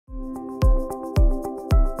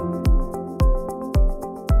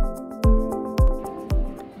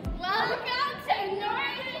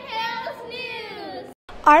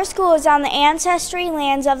Our school is on the ancestry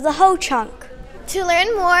lands of the Ho-Chunk. To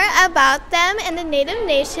learn more about them and the Native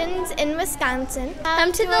nations in Wisconsin,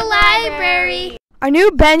 come to the library. Our new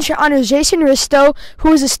bench honors Jason Risto,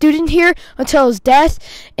 who was a student here until his death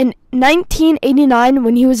in 1989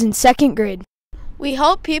 when he was in 2nd grade. We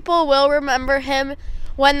hope people will remember him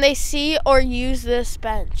when they see or use this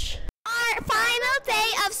bench. Our final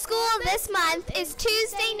day of school this month is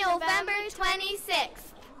Tuesday, November 26th.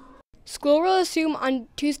 School will resume on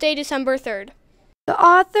Tuesday, December 3rd. The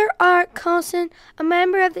author, Art Coulson, a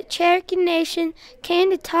member of the Cherokee Nation,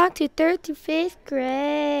 came to talk to 3rd through 5th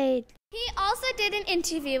grade. He also did an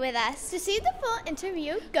interview with us. To see the full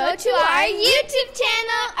interview, go to our YouTube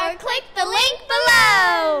channel or click the link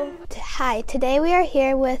below. Hi, today we are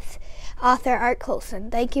here with author Art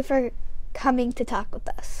Coulson. Thank you for coming to talk with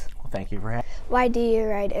us. Well, thank you for having me. Why do you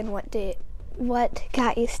write and what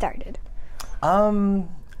got you started?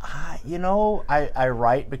 You know, I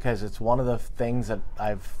write because it's one of the things that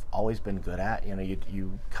I've always been good at. You know,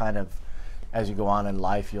 you kind of, as you go on in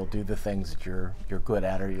life, you'll do the things that you're good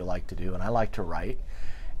at or you like to do, and I like to write.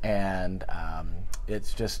 And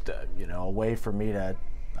it's just, you know, a way for me to,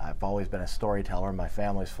 I've always been a storyteller. My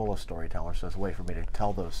family's full of storytellers, so it's a way for me to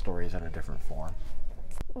tell those stories in a different form.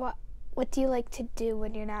 What do you like to do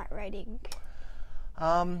when you're not writing?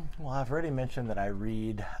 Well, I've already mentioned that I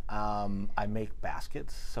read. I make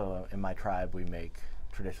baskets. So in my tribe, we make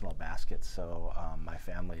traditional baskets. So my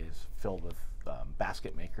family is filled with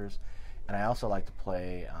basket makers. And I also like to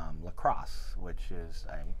play lacrosse, which is,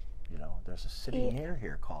 you know, there's a city near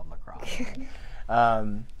here called La Crosse.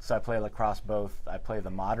 So I play lacrosse both. I play the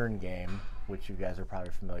modern game, which you guys are probably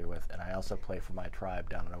familiar with, and I also play for my tribe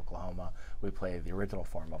down in Oklahoma. We play the original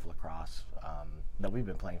form of lacrosse that we've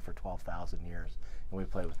been playing for 12,000 years, and we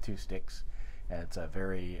play with 2 sticks. And it's a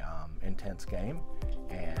very intense game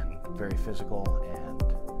and very physical, and